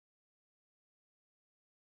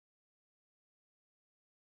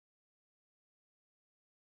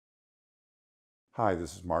Hi,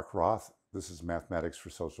 this is Marc Roth. This is Mathematics for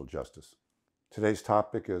Social Justice. Today's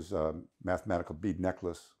topic is mathematical bead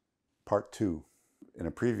necklace, part 2. In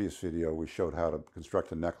a previous video, we showed how to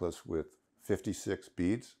construct a necklace with 56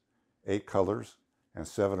 beads, 8 colors, and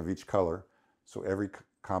 7 of each color. So every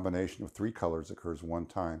combination of 3 colors occurs one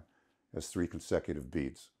time as 3 consecutive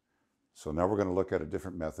beads. So now we're going to look at a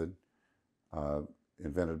different method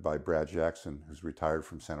invented by Brad Jackson, who's retired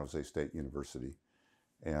from San Jose State University.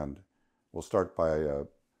 And we'll start by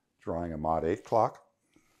drawing a mod 8 clock.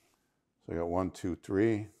 So I got 1, 2,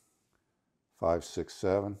 3, 5, 6,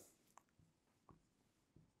 7.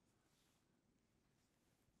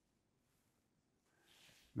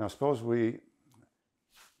 Now suppose we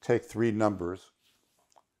take 3 numbers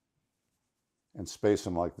and space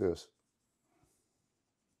them like this.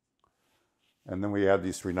 And then we add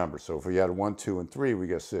these 3 numbers. So if we add 1, 2, and 3, we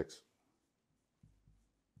get 6.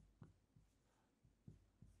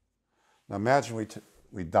 Now imagine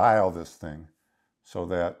we dial this thing so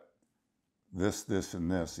that this, and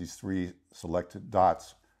this, these 3 selected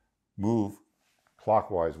dots move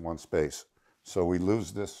clockwise one space. So we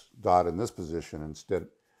lose this dot in this position, instead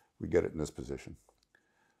we get it in this position.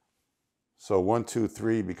 So 1, 2,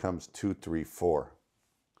 3 becomes 2, 3, 4.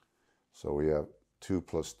 So we have 2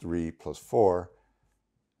 plus 3 plus 4.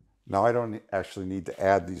 Now I don't actually need to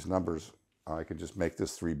add these numbers. I can just make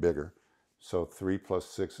this 3 bigger. So 3 plus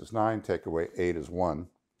 6 is 9, take away 8 is 1.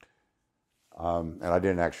 And I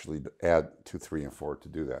didn't actually add 2, 3, and 4 to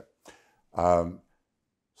do that.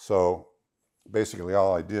 So basically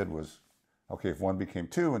all I did was, okay, if 1 became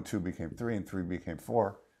 2, and 2 became 3, and 3 became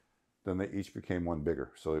 4, then they each became 1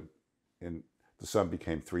 bigger. So the sum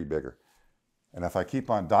became 3 bigger. And if I keep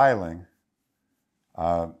on dialing,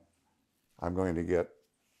 I'm going to get,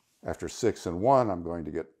 after 6 and 1, I'm going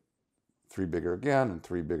to get 3 bigger again, and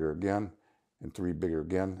 3 bigger again, and 3 bigger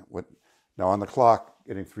again. Now on the clock,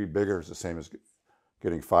 getting 3 bigger is the same as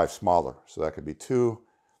getting 5 smaller. So that could be 2,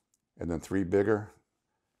 and then 3 bigger,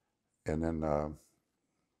 and then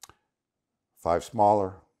 5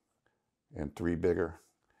 smaller, and 3 bigger.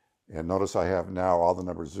 And notice I have now all the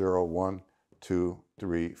numbers 0, 1, 2,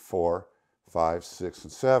 3, 4, 5, 6,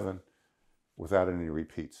 and 7 without any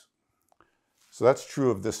repeats. So that's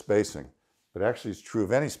true of this spacing, but actually it's true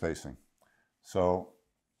of any spacing. So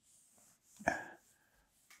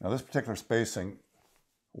now this particular spacing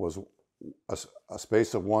was a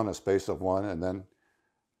space of 1, a space of 1, and then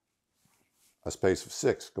a space of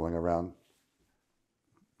 6 going around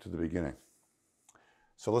to the beginning.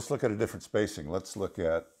 So let's look at a different spacing. Let's look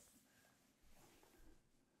at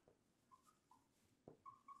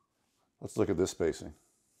this spacing.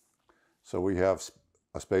 So we have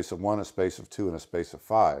a space of 1, a space of 2, and a space of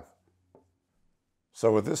 5.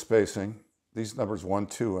 So with this spacing, these numbers 1,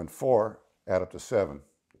 2, and 4 add up to 7.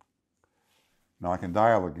 Now I can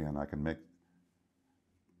dial again. I can make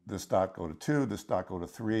this dot go to 2, this dot go to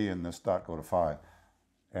 3, and this dot go to 5.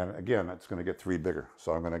 And again, it's going to get 3 bigger.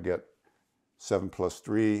 So I'm going to get 7 plus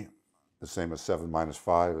 3, the same as 7 minus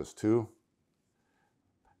 5 is 2.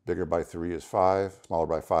 Bigger by 3 is 5. Smaller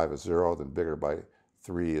by 5 is 0. Then bigger by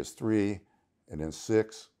 3 is 3. And then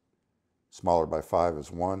 6. Smaller by 5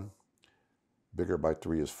 is 1. Bigger by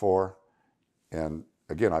 3 is 4. And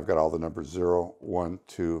again, I've got all the numbers 0, 1,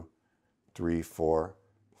 2, 3, 4,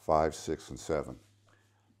 5, 6, and 7.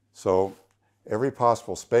 So every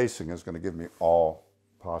possible spacing is going to give me all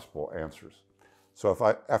possible answers.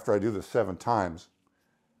 So after I do this 7 times,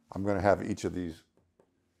 I'm going to have each of these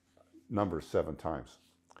numbers 7 times.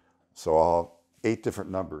 So I'll have 8 different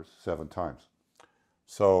numbers 7 times.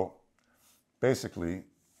 So basically,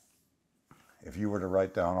 if you were to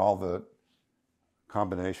write down all the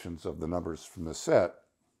combinations of the numbers from this set,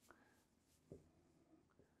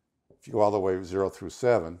 if you go all the way 0 through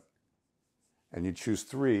 7, and you choose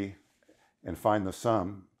 3 and find the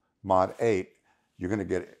sum, mod 8, you're going to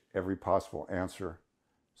get every possible answer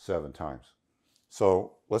 7 times.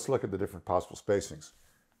 So let's look at the different possible spacings.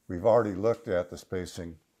 We've already looked at the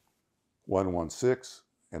spacing 1, 1, 6,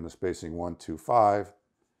 and the spacing 1, 2, 5.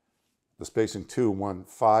 The spacing 2, 1,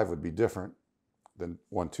 5 would be different than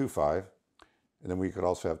 1, 2, 5. And then we could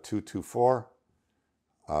also have 2, 2, 4,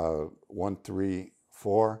 1, 3,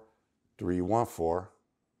 4, 3, 1, 4,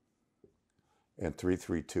 and 3,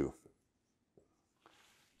 3, 2.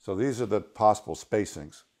 So these are the possible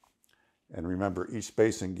spacings. And remember, each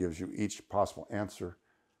spacing gives you each possible answer,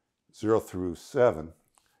 0 through 7,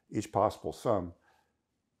 each possible sum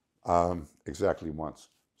exactly once.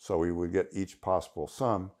 So we would get each possible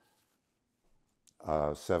sum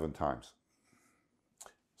 7 times.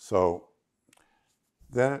 So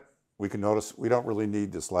then we can notice we don't really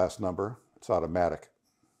need this last number. It's automatic.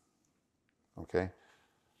 okay?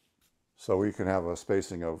 So we can have a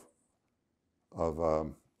spacing of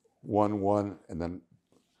 1, 1, and then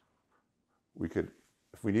we could,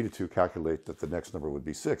 if we needed to, calculate that the next number would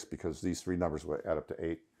be 6 because these three numbers would add up to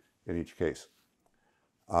 8 in each case.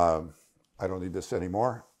 I don't need this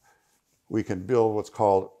anymore. We can build what's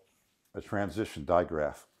called a transition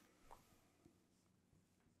digraph.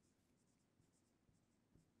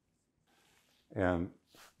 And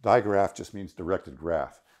digraph just means directed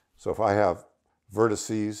graph. So if I have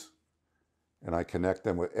vertices and I connect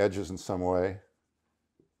them with edges in some way,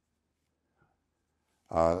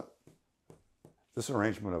 this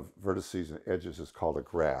arrangement of vertices and edges is called a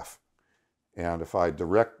graph. And if I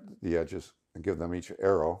direct the edges and give them each an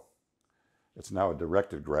arrow, it's now a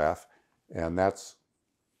directed graph, and that's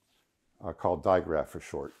called digraph for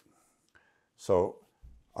short. So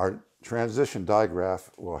our transition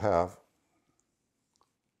digraph will have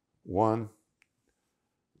 1,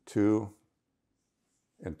 2,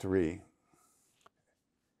 and 3.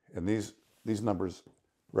 And these numbers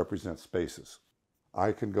represent spaces.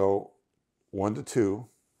 I can go 1 to 2,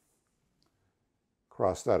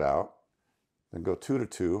 cross that out, then go 2 to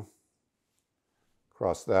 2,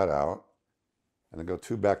 cross that out, and then go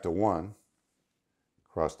 2 back to 1,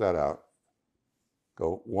 cross that out,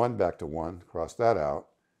 go 1 back to 1, cross that out,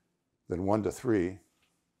 then 1 to 3,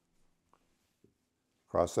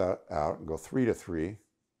 cross that out, and go 3 to 3,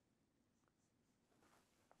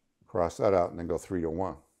 cross that out, and then go 3 to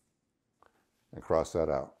 1, and cross that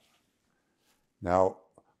out. Now,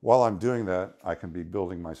 while I'm doing that, I can be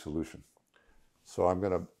building my solution. So I'm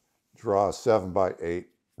going to draw a 7 by 8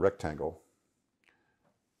 rectangle.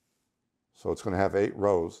 So it's going to have 8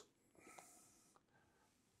 rows.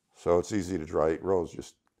 So it's easy to draw 8 rows.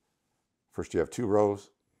 Just first you have 2 rows,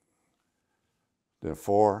 then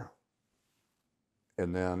 4,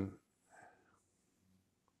 and then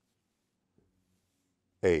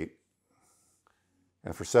 8.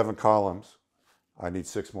 And for 7 columns, I need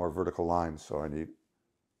 6 more vertical lines. So I need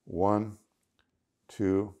 1,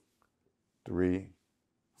 2, 3,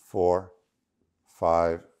 4,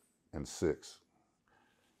 5, and 6.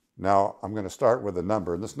 Now I'm going to start with a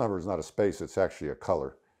number, and this number is not a space, it's actually a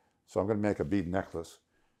color. So I'm going to make a bead necklace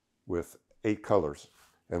with 8 colors,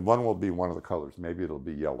 and one will be one of the colors. Maybe it'll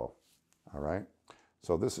be yellow, all right?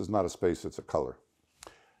 So this is not a space, it's a color.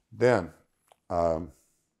 Then,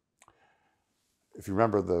 if you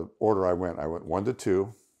remember the order I went 1 to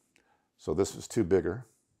 2, so this is 2 bigger,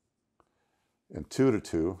 and 2 to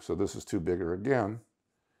 2, so this is 2 bigger again,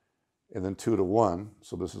 and then 2 to 1,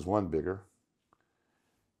 so this is 1 bigger,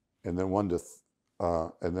 and then 1 to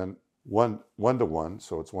 1,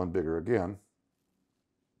 so it's 1 bigger again,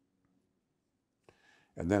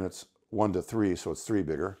 and then it's 1 to 3, so it's 3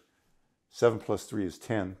 bigger. 7 plus 3 is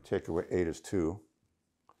 10, take away 8 is 2.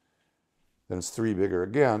 Then it's 3 bigger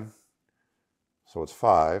again, so it's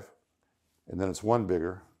 5, and then it's 1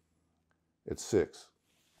 bigger, it's 6.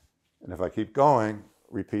 And if I keep going,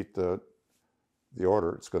 repeat the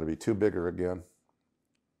order, it's going to be 2 bigger again.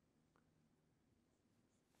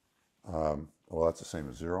 Well, that's the same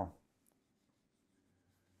as 0.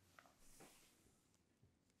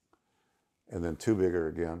 And then 2 bigger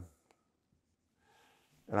again.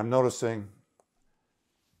 And I'm noticing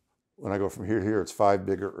when I go from here to here, it's 5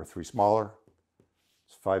 bigger or 3 smaller.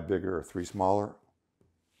 It's 5 bigger or 3 smaller.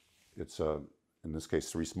 It's, in this case,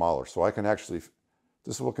 3 smaller. So I can actually,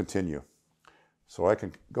 this will continue. So I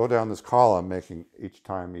can go down this column, making each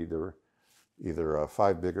time either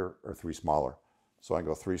 5 bigger or 3 smaller. So I can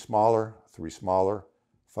go 3 smaller,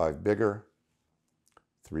 5 bigger,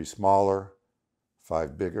 3 smaller,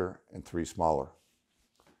 5 bigger, and 3 smaller.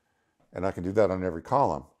 And I can do that on every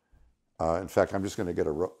column. In fact, I'm just going to get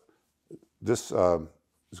a row. This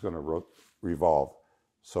is going to revolve.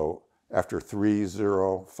 So after 3,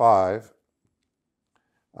 0, 5,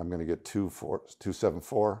 I'm going to get 2, 4, 2, 7,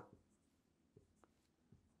 4,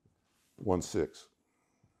 1, 6.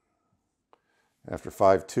 After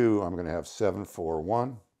 5, 2, I'm going to have 7, 4,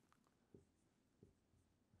 1,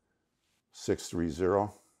 6, 3,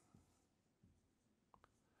 0.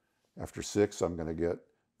 After 6, I'm going to get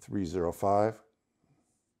 3, 0, 5,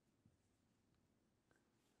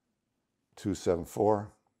 2, 7,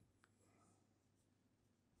 4,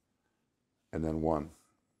 and then 1.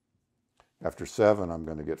 After 7, I'm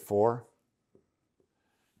going to get 4,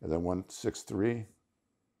 and then 1, 6, 3,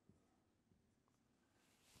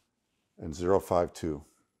 and 0, 5, 2.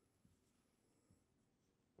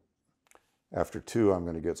 After 2, I'm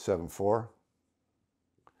going to get 7, 4,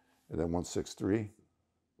 and then 1, 6, 3,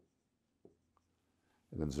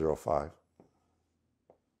 and then 0, 5.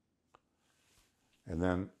 And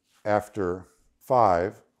then after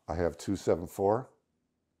 5, I have 2, 7, 4.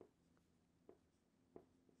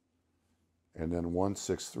 And then 1,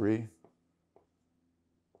 6, 3.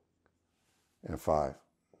 And 5.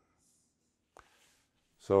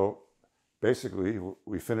 So basically,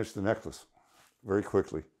 we finished the necklace very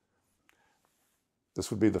quickly.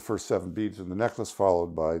 This would be the first 7 beads in the necklace,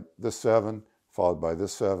 followed by this 7, followed by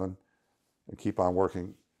this 7, and keep on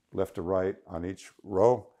working left to right on each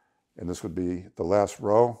row. And this would be the last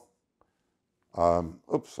row.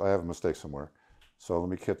 Oops, I have a mistake somewhere. So let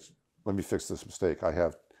me fix this mistake. I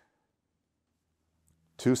have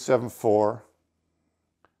 2, 7, 4,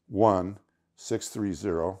 1, 6, 3,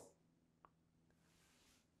 0,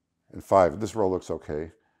 and 5. This row looks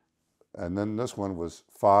okay. And then this one was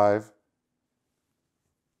 5,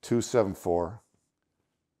 2, 7, 4,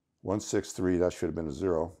 1, 6, 3. That should have been a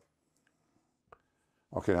 0.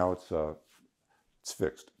 Okay, now it's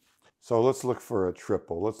fixed. So let's look for a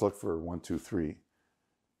triple. Let's look for 1, 2, 3.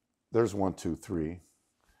 There's 1, 2, 3.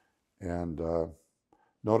 And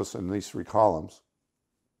notice in these 3 columns,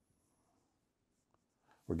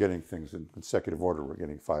 we're getting things in consecutive order. We're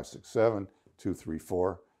getting 5, 6, 7, 2, 3,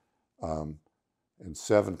 4. And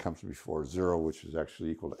 7 comes before 0, which is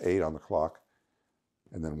actually equal to 8 on the clock.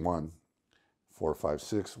 And then 1, 4, 5,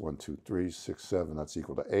 6, 1, 2, 3, 6, 7. That's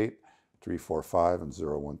equal to 8, 3, 4, 5, and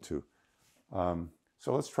 0, 1, 2.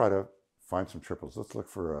 So let's try to find some triples. Let's look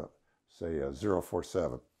for, say, a 0, 4,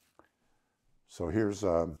 7. So here's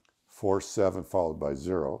 4, 7 followed by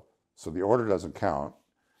 0. So the order doesn't count,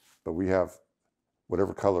 but we have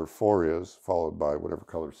whatever color 4 is, followed by whatever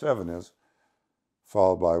color 7 is,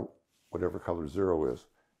 followed by whatever color 0 is.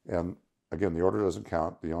 And again, the order doesn't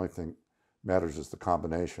count. The only thing matters is the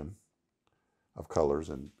combination of colors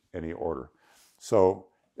in any order. So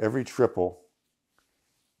every triple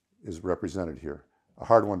is represented here. A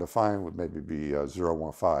hard one to find would maybe be 0,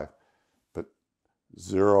 1, 5. But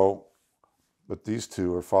these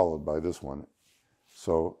 2 are followed by this one.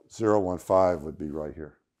 So 0, 1, 5 would be right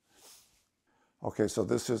here. Okay, so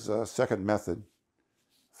this is a second method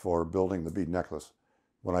for building the bead necklace.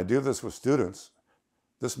 When I do this with students,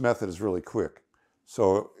 this method is really quick.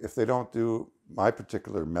 So if they don't do my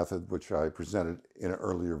particular method, which I presented in an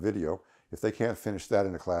earlier video, if they can't finish that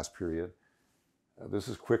in a class period, this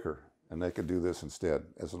is quicker, and they could do this instead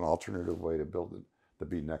as an alternative way to build the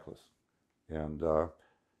bead necklace. And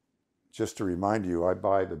just to remind you, I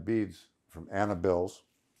buy the beads from Annabelle's.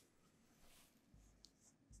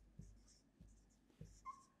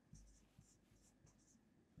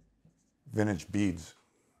 Vintage Beads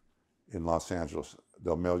in Los Angeles.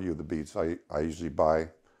 They'll mail you the beads. I usually buy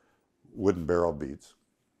wooden barrel beads.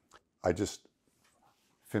 I just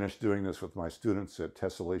finished doing this with my students at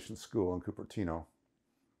Tessellation School in Cupertino,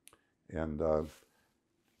 and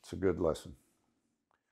it's a good lesson.